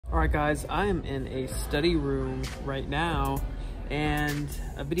Alright guys, I am in a study room right now and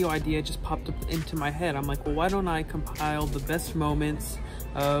a video idea just popped up into my head. I'm like, well, why don't I compile the best moments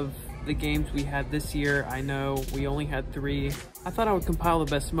of the games we had this year? I know we only had 3. I thought I would compile the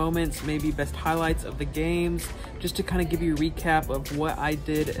best moments, maybe best highlights of the games, just to kind of give you a recap of what I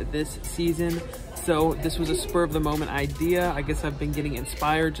did this season. So this was a spur of the moment idea. I guess I've been getting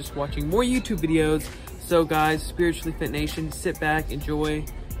inspired just watching more YouTube videos. So guys, Spiritually Fit Nation, sit back, enjoy,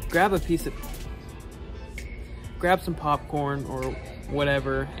 grab some popcorn or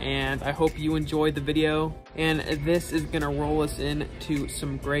whatever, and I hope you enjoyed the video. And this is gonna roll us into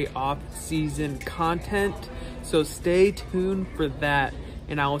some great off-season content, so stay tuned for that,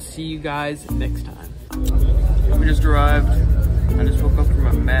 and I will see you guys next time. We just arrived. I just woke up from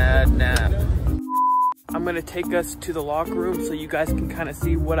a mad nap. I'm gonna take us to the locker room so you guys can kind of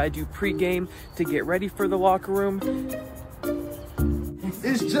see what I do pre-game to get ready for the locker room.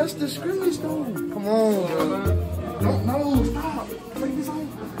 It's just a scrimmage though. Come on, bro. No, stop. Take this off.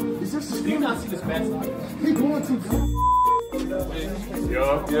 It's just a scrimmage. Do you not see this bad side? He going to go.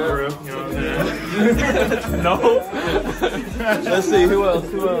 Yeah. No. Let's see, who else?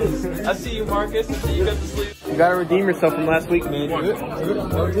 I see you, Marcus. I see you got the sleeve. You gotta redeem yourself from last week, man.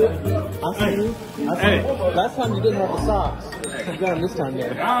 Hey. Last time you didn't have the socks. You got them this time,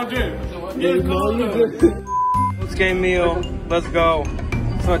 though. I did. Let's game meal. Let's go.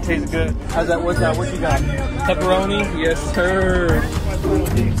 So it tastes good. How's that? What's that? What you got? Pepperoni? Yes, sir.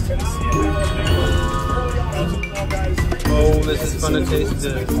 Oh, this is gonna taste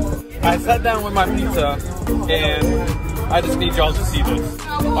good. I sat down with my pizza, and I just need y'all to see this.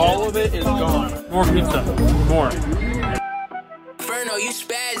 All of it is gone. More pizza. More. Ferno, you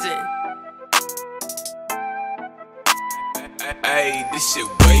spazzing. Hey, this shit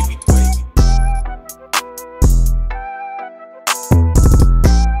wavy.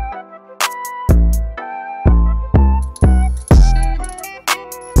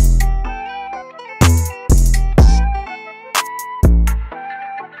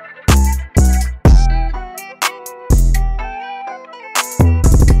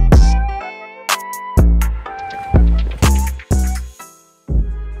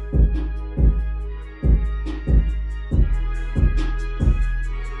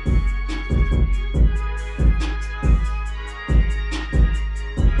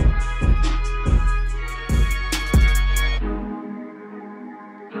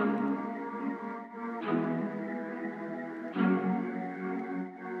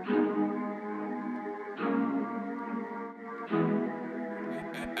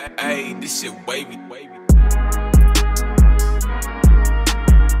 Hey, this shit wavy.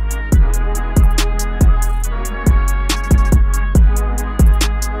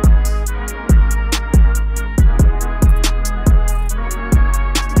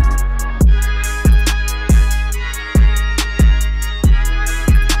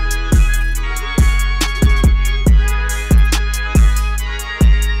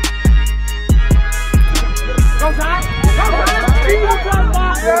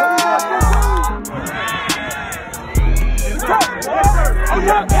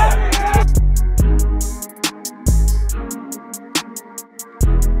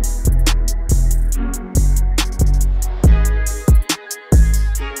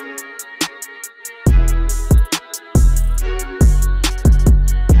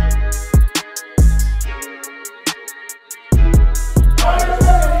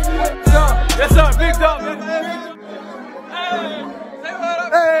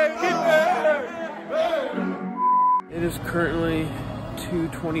 It is currently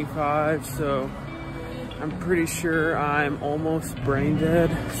 2:25, so I'm pretty sure I'm almost brain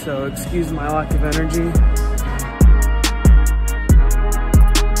dead, so excuse my lack of energy.